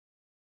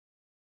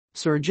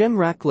Sir Jim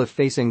Ratcliffe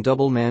facing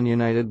double Man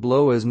United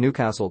blow as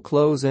Newcastle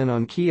close in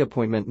on key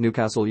appointment.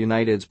 Newcastle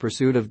United's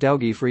pursuit of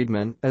Dougie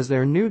Freedman as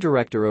their new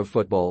director of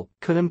football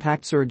could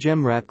impact Sir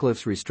Jim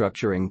Ratcliffe's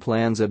restructuring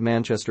plans at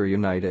Manchester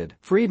United.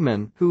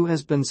 Freedman, who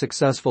has been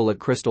successful at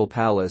Crystal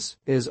Palace,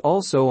 is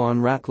also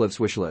on Ratcliffe's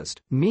wishlist.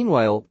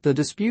 Meanwhile, the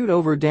dispute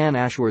over Dan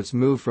Ashworth's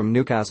move from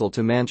Newcastle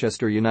to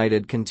Manchester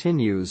United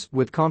continues,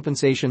 with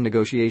compensation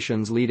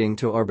negotiations leading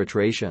to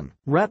arbitration.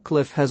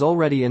 Ratcliffe has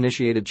already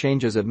initiated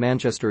changes at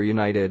Manchester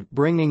United,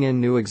 bringing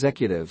in new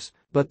executives,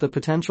 but the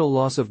potential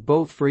loss of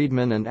both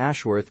Freedman and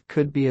Ashworth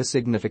could be a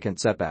significant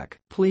setback.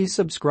 Please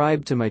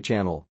subscribe to my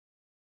channel.